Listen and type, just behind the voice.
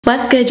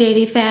What's good,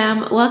 JD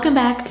fam? Welcome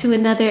back to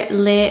another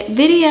lit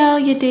video.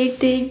 You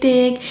dig.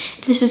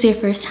 If this is your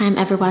first time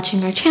ever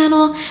watching our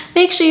channel,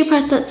 make sure you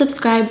press that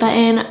subscribe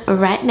button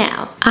right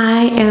now.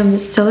 I am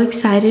so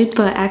excited,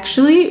 but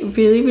actually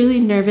really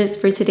nervous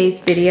for today's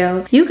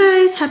video. You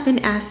guys have been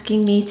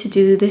asking me to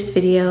do this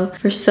video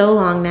for so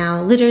long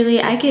now.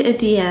 Literally, I get a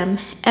DM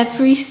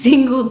every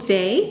single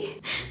day,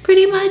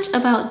 pretty much,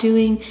 about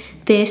doing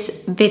this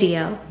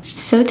video.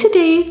 So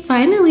today,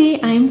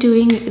 finally, I'm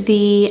doing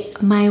the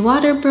my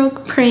water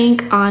broke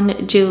prank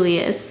on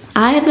Julius.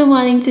 I have been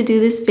wanting to do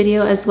this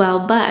video as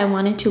well, but I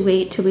wanted to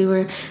wait till we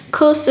were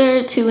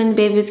closer to when the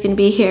baby was gonna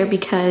be here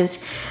because,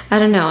 I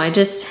don't know, I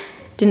just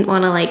didn't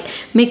want to like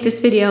make this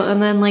video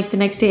and then like the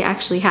next day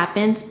actually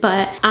happens.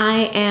 But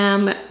I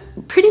am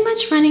pretty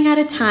much running out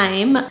of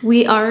time.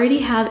 We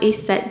already have a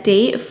set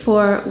date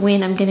for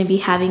when I'm gonna be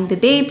having the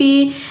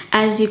baby.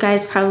 As you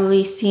guys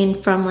probably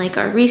seen from like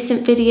our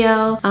recent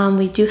video,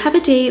 we do have a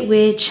date,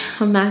 which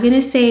I'm not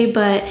gonna say,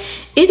 but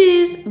it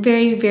is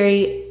very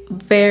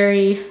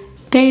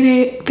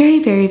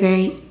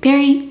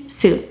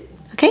soon,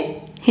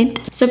 okay? Hint.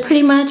 So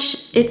pretty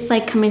much it's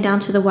like coming down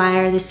to the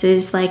wire. This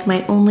is like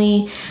my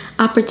only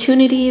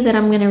opportunity that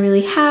I'm gonna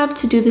really have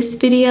to do this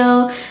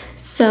video.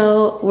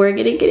 So we're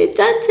gonna get it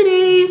done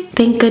today.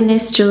 Thank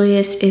goodness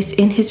Julius is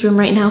in his room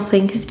right now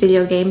playing his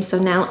video game. So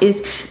now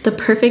is the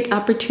perfect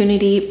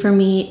opportunity for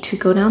me to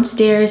go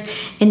downstairs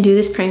and do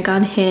this prank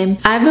on him.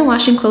 I've been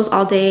washing clothes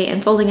all day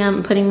and folding them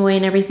and putting them away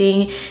and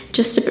everything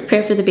just to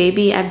prepare for the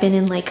baby. I've been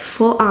in like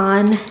full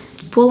on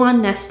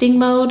nesting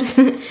mode.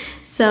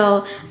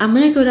 So I'm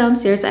gonna go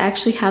downstairs. I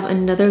actually have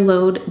another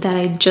load that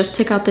I just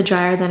took out the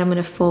dryer that I'm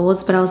gonna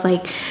fold, but I was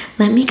like,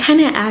 let me kind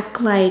of act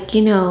like,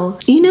 you know,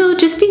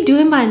 just be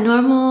doing my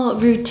normal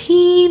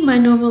routine, my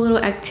normal little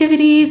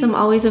activities. I'm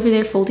always over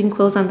there folding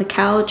clothes on the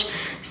couch.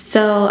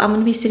 So I'm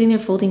gonna be sitting there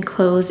folding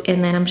clothes,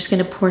 and then I'm just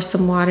gonna pour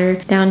some water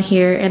down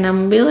here and I'm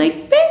gonna be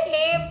like,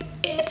 babe,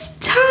 it's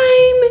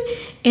time.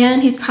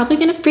 And he's probably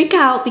gonna freak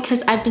out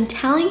because I've been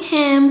telling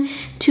him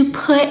to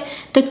put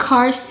the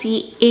car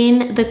seat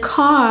in the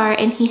car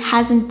and he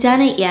hasn't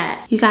done it yet.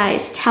 You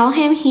guys, tell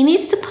him he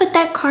needs to put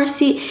that car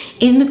seat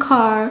in the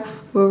car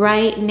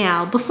right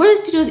now. Before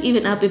this video is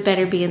even up, it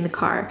better be in the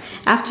car.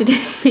 After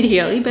this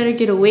video, you better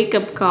get a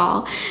wake-up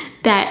call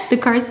that the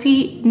car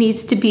seat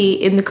needs to be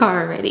in the car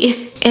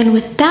already. And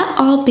with that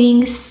all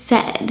being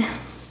said,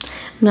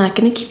 I'm not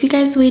gonna keep you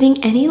guys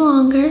waiting any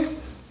longer.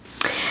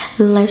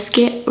 Let's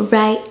get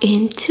right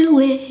into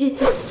it.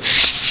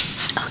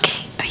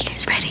 Okay, are you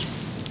guys ready?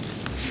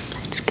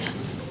 Let's go.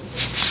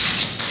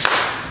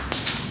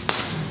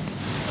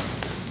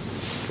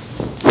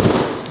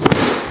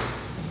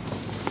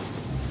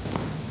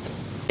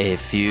 A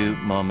few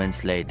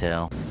moments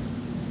later.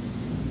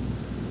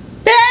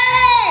 Babe!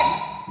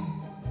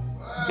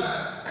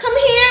 Come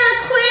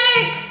here,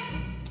 quick!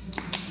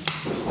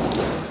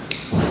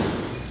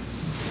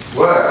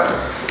 What?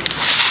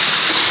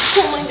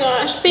 Oh my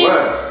gosh, babe.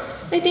 What?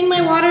 I think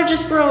my water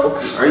just broke.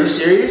 Are you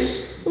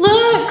serious?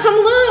 Look, come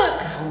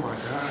look. Oh my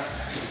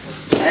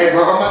god. Hey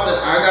bro,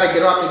 I gotta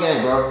get off the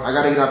game, bro. I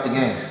gotta get off the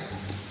game.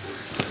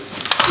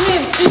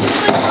 Babe, is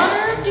this my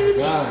water? Do you think?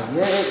 God,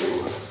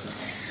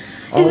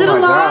 yeah. Is it a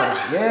lot?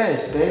 God.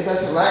 Yes, babe,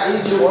 that's a lot.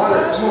 Eat your water.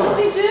 Come What on.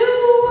 do we do?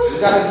 You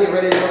gotta get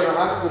ready to go to the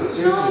hospital.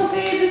 Seriously. No,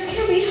 babe, this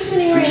can't be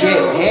happening right You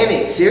can't now.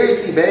 panic.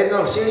 Seriously, babe.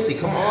 No, seriously.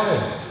 Come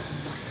on.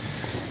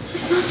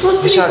 It's not supposed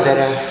to What's be. up,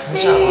 Dada?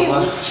 What's up,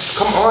 Mama?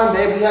 Come on,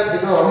 babe. We have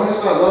to go. I'm gonna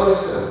start loading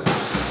stuff.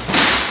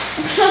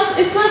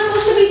 It's not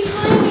supposed to be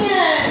time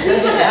yet. It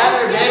doesn't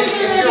matter, babe.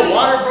 If your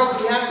water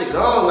broke, we have to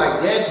go.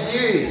 Like, dead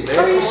serious, babe.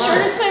 Are you Come sure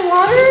on. it's my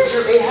water?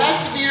 It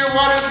has to be your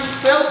water if you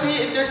felt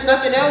it. If there's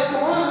nothing else,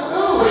 come on, let's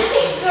Oh go.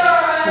 my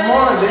god. Come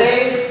on,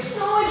 babe.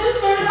 No, it just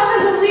started off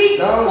as a leak.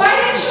 No, Why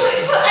didn't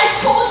you put, I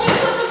told you to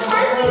put the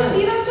car seat.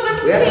 See, that's what I'm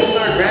We have saying. to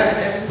start grabbing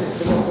everything.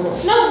 Come on, come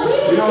on. No,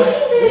 we're not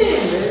taking this.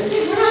 Listen,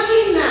 babe. We're not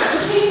taking that.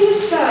 We're taking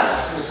this stuff.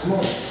 Come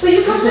on. But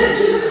you have to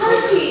do the car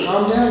seat.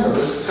 Calm down, though.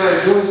 Let's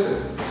start doing stuff.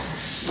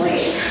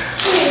 Wait.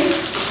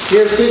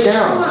 Here, sit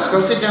down. Just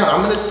go sit down.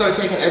 I'm gonna start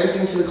taking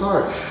everything to the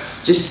car.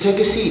 Just take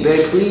a seat,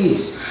 babe,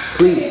 please.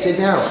 Please, sit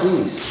down,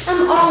 please.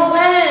 I'm all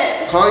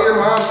wet. Call your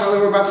mom, tell her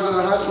we're about to go to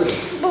the hospital.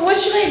 But what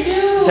should I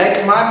do?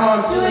 Text my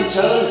mom too Do I and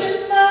tell change her.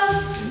 and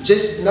stuff?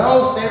 Just,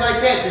 no, stay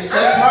like that. Just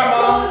text my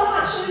mom. Hold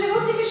on. Should we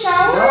go take a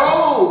shower?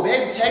 No,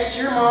 babe, text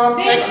your mom.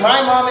 Babe. Text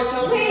my mom and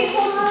tell her. Wait,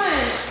 hold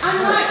on. I'm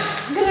not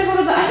gonna go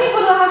to the, I can't go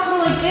to the hospital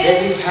like this.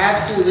 If you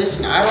have to,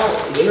 listen, I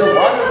don't, It's your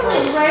not water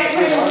coming broke. right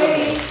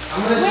away.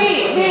 I'm gonna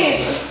Wait,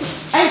 babe.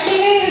 I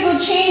think I need to go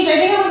change. I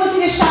think I'm gonna go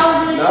take a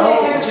shower really No, quick.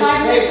 I have a just,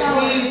 5-minute babe, shower.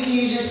 please, can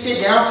you just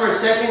sit down for a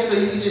second so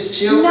you can just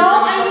chill No, for a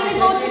second? I need to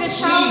go take a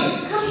shower.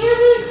 Please. Come here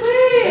really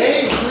quick.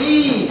 Hey,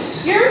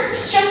 please. You're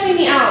stressing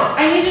me out.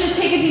 I need you to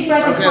take a deep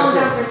breath and Okay, calm okay.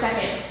 down for a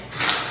second.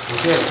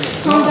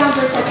 Okay. Calm down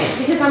for a second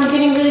because I'm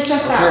getting really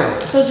stressed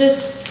out. So just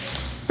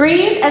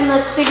Breathe and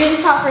let's figure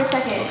this out for a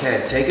second.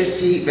 Okay, take a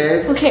seat,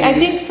 babe. Okay, please. I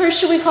think first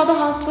should we call the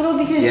hospital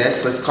because...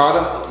 Yes, let's call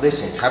the...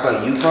 Listen, how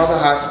about you call the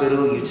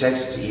hospital, you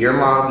text your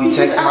mom, you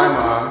text my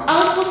mom.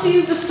 I was supposed to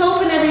use the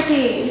soap and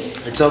everything.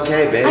 It's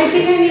okay, babe. I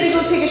think I need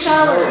to go take a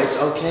shower. No, it's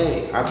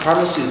okay. I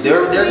promise you.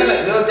 They'll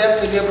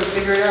definitely be able to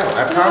figure it out.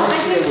 I promise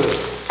you they will.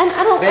 And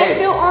I Babe,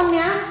 feel all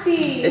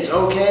nasty. it's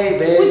okay,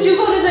 babe. Would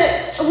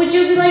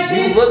you be like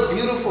this? You look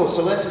beautiful,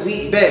 so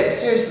babe,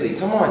 seriously,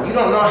 come on. You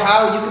don't know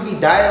how you could be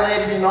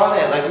dilated and all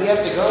that. Like, we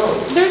have to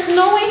go. There's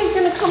no way he's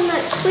gonna come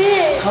that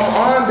quick. Come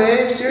on,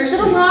 babe, seriously.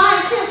 Is it a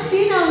lie? I can't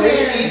see now.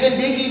 Seriously, even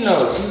Diggy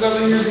knows. He's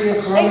over here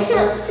being calm. I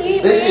can't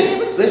see,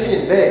 babe.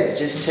 Listen, babe,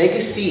 just take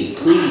a seat,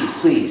 please,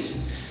 please.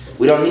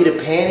 We don't need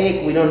to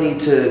panic. We don't need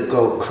to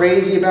go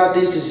crazy about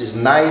this. This is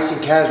nice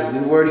and casual.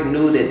 We already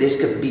knew that this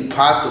could be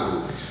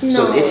possible. No.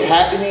 So it's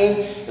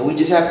happening, and we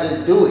just have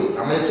to do it.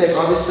 I'm gonna take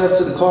all this stuff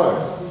to the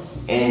car,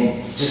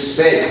 and just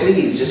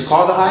please, just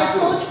call the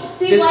hospital.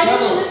 Why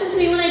didn't you listen to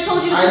me when I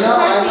told you to put the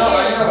car seat in?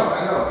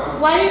 I know.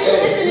 Why didn't you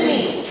listen to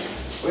me?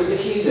 Where's the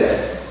keys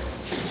at?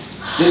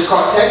 Just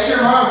text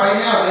your mom right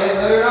now, man.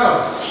 Let her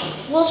know.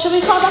 Well, should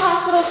we call the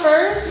hospital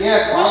first?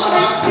 Yeah, call the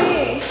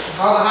hospital.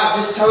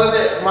 Just tell her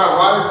that my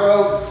water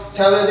broke.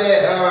 Tell her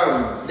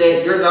that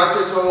that your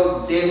doctor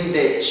told them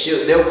that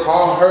they'll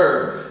call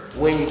her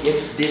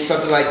if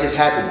something like this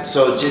happens.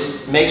 So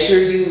just make sure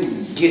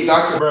you get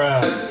Dr.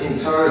 and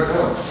tell her to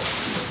come.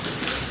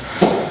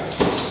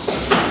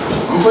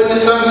 I'm putting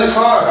this stuff in the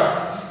car.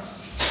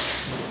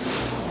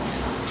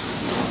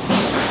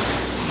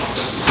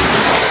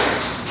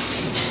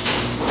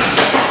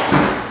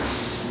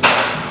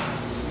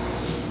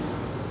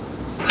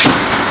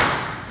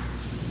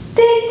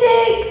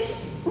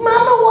 Thanks.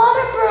 Mama,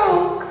 water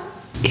broke.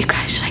 You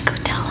guys, should I go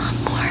tell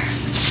him more?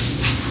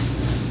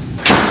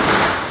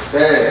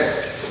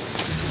 Hey,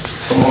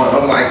 come on,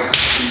 oh my,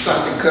 he's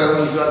about to come,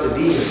 he's about to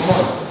be here, come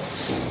on.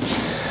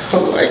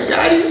 Oh my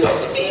God, he's about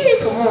to be here,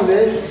 come on,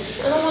 babe.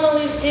 I don't want to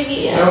leave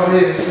Diggy yet. No,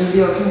 babe, it's gonna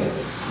be okay.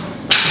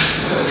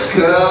 Let's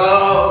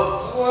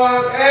go. Come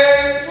on,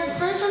 babe. Well,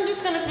 first I'm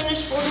just gonna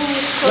finish folding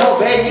these clothes. No,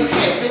 babe, you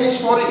can't finish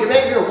folding.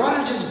 Your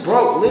water just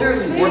broke,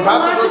 literally. We're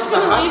about to go to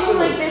the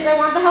hospital. Like this. I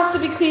want the house to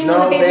be clean when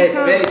no, the baby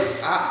comes. Babe,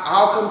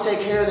 I'll come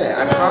take care of that.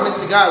 I promise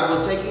to God,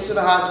 we'll take you to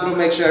the hospital,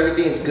 make sure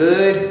everything's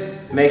good.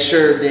 Make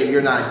sure that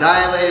you're not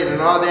dilated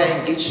and all that,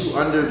 and get you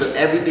under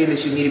everything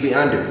that you need to be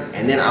under.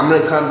 And then I'm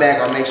gonna come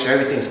back, I'll make sure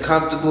everything's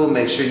comfortable,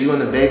 make sure you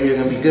and the baby are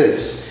gonna be good.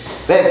 Just,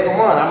 babe,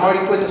 come on, I'm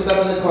already putting stuff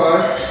in the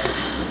car.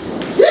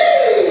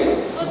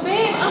 Yay! But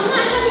babe, I'm not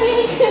having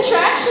any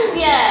contractions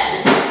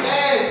yet.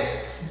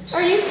 Hey!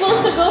 Are you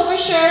supposed to go for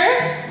sure?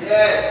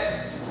 Yes.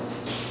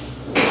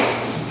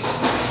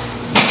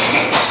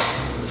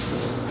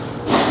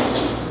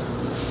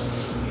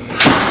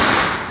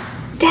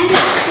 Dad,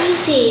 that's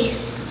crazy.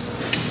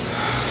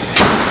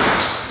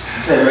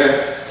 Hey, babe.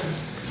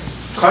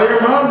 Call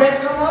your mom, babe.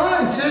 Come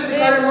on. Seriously,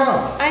 call your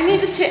mom. I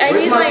need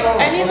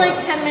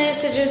like 10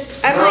 minutes to just.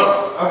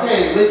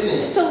 Okay, listen.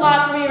 It's a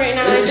lot for me right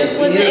now. I just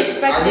wasn't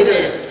expecting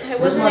this. I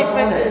wasn't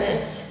expecting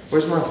this.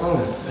 Where's my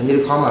phone? I need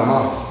to call my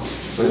mom.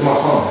 Where's my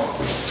phone?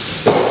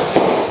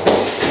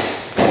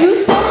 You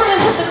still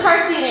haven't put the car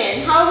seat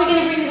in. How are we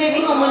gonna bring the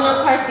baby home with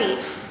no car seat?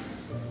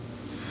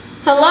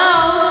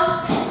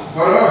 Hello?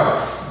 Hold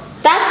on.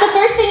 That's the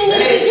first thing you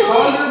need to do.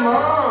 Call your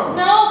mom.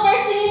 No,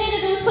 first thing you need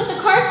to do is put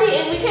the car seat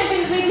in. We can't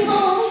bring the baby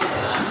home.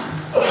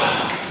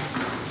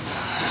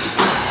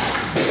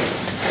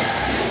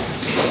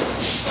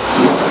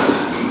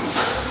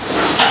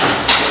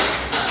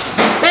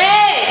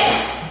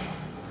 Babe!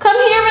 Come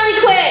here really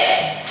quick.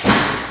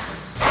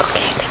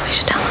 Okay, I think we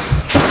should tell him.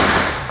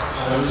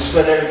 I'm just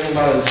putting everything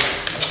by the...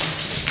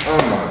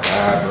 Oh my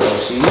God, bro.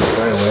 See, you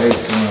play way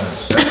too much.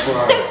 That's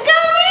why.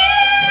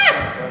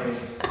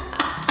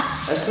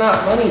 That's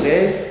not funny,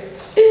 babe.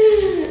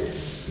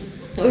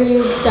 Were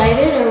you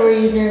excited or were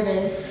you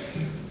nervous?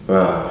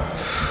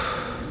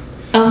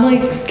 I'm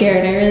like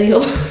scared. I really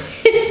hope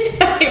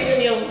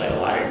my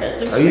water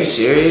doesn't break. Are you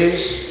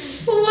serious?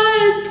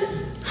 What?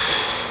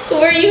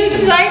 Were you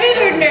excited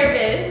or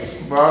nervous?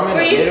 Bro,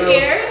 were you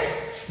scared?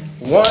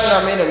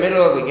 I'm in the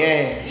middle of a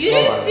game. You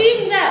didn't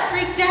seem that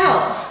freaked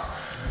out.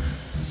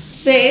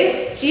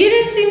 Babe, you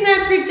didn't seem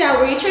that freaked out.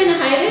 Were you trying to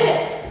hide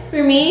it?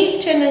 For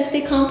me? Trying to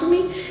stay calm for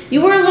me?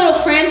 You were a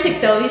little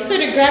frantic though. You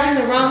started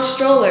grabbing the wrong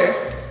stroller.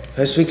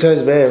 That's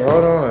because, babe,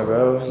 hold on,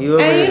 bro. You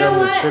over here got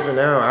me tripping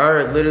out.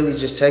 I literally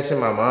just texted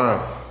my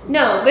mom.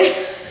 No,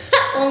 babe.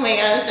 Oh my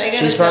gosh, I gotta tell her.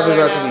 She's probably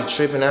about to be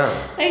tripping out.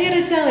 I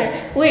gotta tell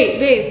her. Wait,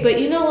 babe, but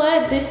you know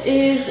what? This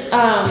is,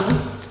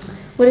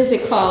 what is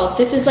it called?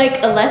 This is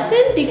like a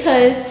lesson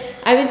because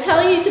I've been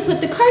telling you to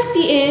put the car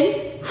seat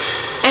in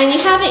and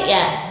you haven't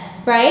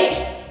yet,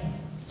 right?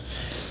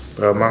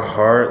 Bro, my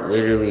heart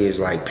literally is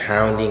like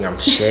pounding. I'm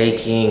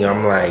shaking.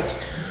 I'm like...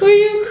 Were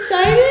you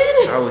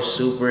excited? I was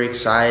super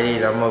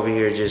excited. I'm over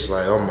here just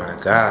like, oh my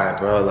God,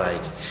 bro.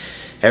 Like,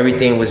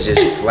 everything was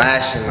just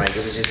flashing, like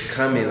it was just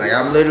coming. Like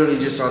I'm literally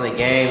just on the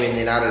game, and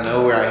then out of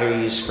nowhere I hear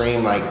you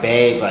scream like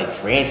babe, like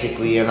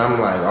frantically, and I'm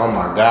like, oh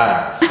my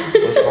God,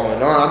 what's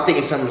going on? I'm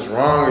thinking something's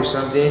wrong or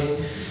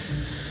something.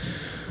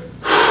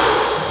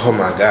 Oh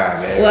my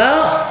God, man.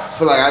 Well, I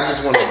feel like I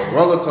just went on a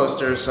roller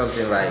coaster or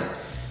something. Like,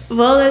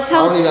 well, that's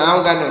how. I don't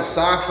got no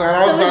socks on.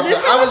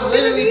 I was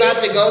literally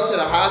about to go to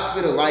the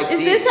hospital like this.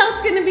 Is this how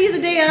it's gonna be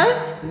the day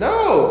of?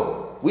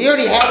 No, we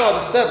already have all the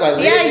stuff.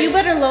 Like, yeah, you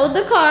better load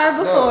the car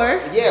before.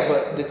 No, yeah,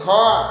 but the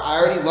car, I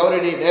already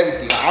loaded it and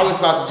everything. I was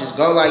about to just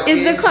go like this.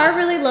 Is the car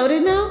really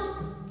loaded now?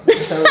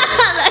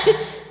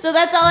 So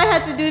that's all I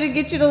had to do to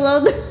get you to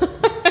load the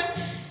car.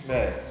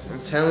 Man,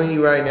 I'm telling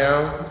you right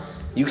now,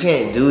 you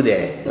can't do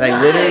that. Like,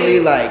 Why? literally,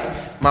 like,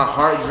 my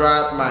heart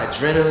dropped, my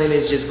adrenaline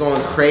is just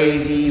going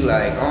crazy.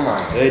 Like, oh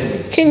my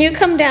goodness. Can you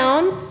come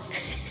down?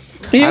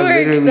 You I were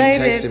literally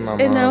excited, texted my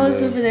mom, and I was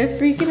dude. over there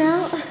freaking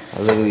out.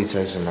 I literally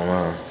texted my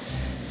mom.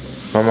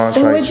 My mom's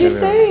And probably what'd you tripping.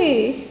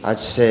 say? I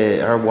just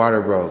said her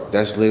water broke.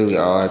 That's literally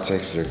all I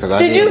texted her. Cause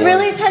Did you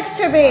really text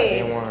her, I babe?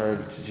 didn't want her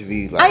to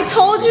be like. I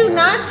told you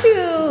not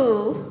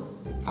to.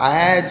 I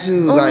had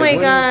to. Oh like, my what are you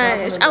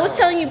gosh! talking I was about?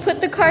 telling you,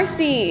 put the car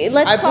seat.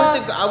 Let's call.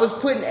 I was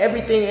putting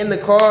everything in the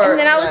car. And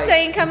then I was like,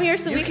 saying, come here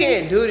so you we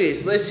can't do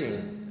this.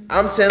 Listen,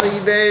 I'm telling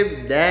you,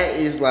 babe, that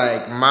is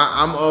like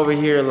I'm over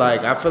here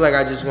like I feel like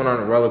I just went on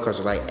a roller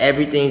coaster. Like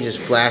everything just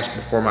flashed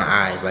before my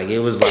eyes. Like it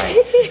was like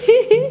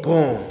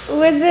boom.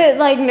 Was it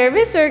like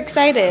nervous or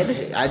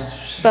excited?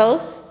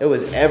 Both? It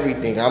was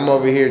everything. I'm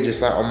over here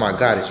just like, oh my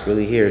God, it's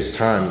really here. It's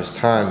time. It's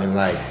time. And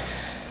like,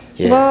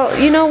 yeah. Well,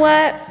 you know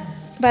what?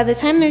 By the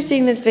time they're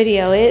seeing this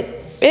video,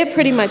 it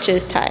pretty much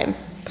is time.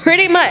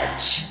 Pretty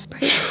much.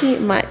 Pretty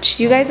much.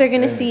 You guys are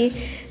gonna see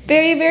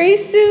very, very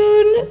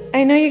soon.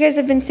 I know you guys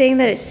have been saying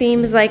that it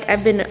seems like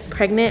I've been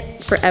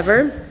pregnant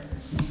forever.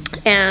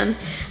 And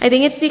I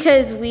think it's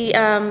because we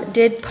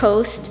did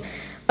post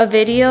a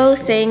video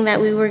saying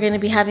that we were gonna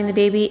be having the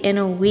baby in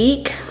a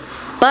week.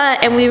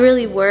 And we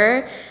really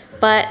were,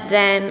 but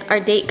then our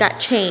date got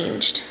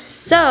changed.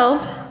 So,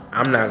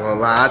 I'm not gonna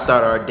lie, I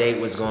thought our date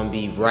was gonna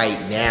be right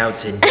now,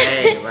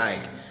 today. Like,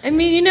 I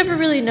mean, you never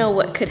really know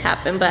what could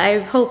happen, but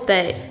I hope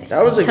that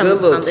that was a good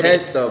little on the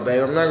test date. though,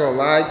 babe. I'm not gonna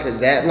lie, cause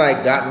that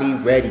like got me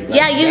ready. Like,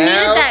 Yeah, you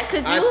now, needed that,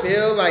 cause you. I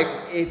feel like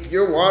if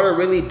your water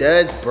really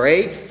does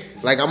break,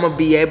 like I'm gonna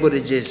be able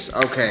to just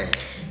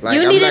Like,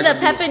 You I'm needed not a gonna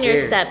be pep in your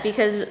scared. step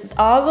because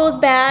all those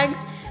bags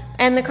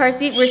and the car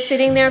seat were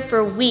sitting there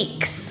for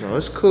weeks. No,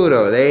 it's cool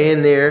though. They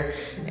in there,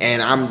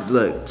 and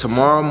look,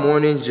 tomorrow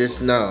morning,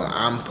 just know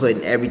I'm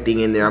putting everything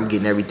in there. I'm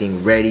getting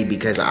everything ready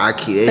because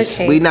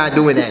Okay. we not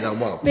doing that no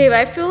more. Babe,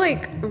 I feel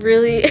like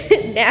really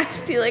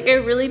nasty. Like I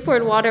really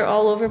poured water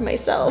all over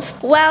myself.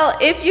 Well,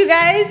 if you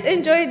guys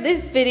enjoyed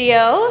this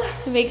video,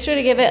 make sure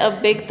to give it a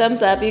big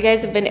thumbs up. You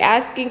guys have been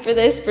asking for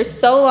this for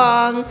so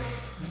long.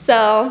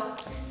 So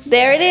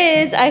there it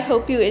is. I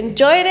hope you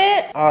enjoyed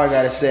it. All I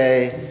gotta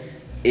say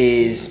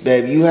is,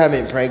 babe, you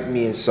haven't pranked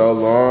me in so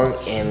long,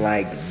 and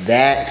like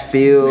that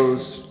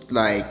feels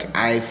like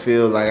I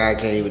feel like I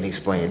can't even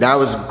explain it. That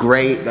was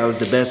great. That was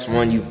the best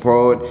one you've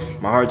pulled.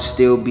 My heart's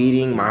still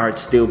beating. My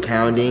heart's still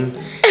pounding,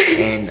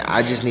 and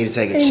I just need to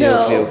take a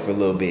chill pill for a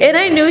little bit. And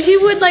I knew he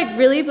would like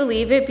really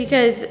believe it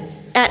because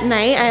at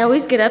night I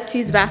always get up to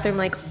use the bathroom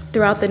like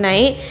throughout the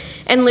night,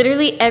 and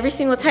literally every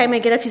single time I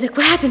get up, he's like,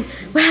 "What happened?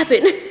 What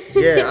happened?"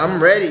 Yeah, I'm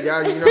ready,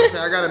 guys. You know what I'm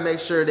saying? I gotta make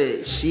sure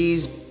that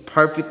she's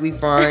perfectly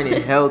fine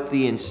and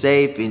healthy and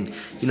safe, and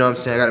you know what I'm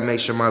saying? I gotta make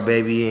sure my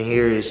baby in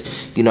here is,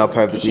 you know,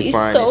 perfectly He's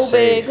fine and so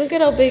safe. big. Look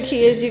at how big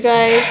he is, you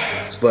guys.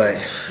 But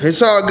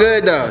it's all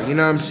good though, you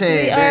know what I'm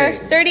saying?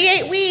 We are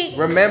 38 weeks.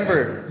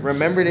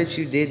 Remember that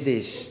you did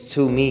this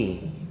to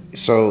me.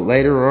 So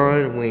later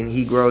on, when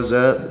he grows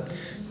up,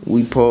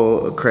 we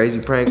pull a crazy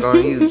prank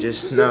on you.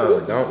 Just know,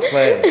 don't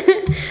play.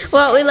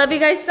 Well, we love you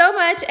guys so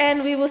much,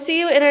 and we will see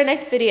you in our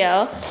next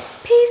video.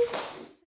 Peace.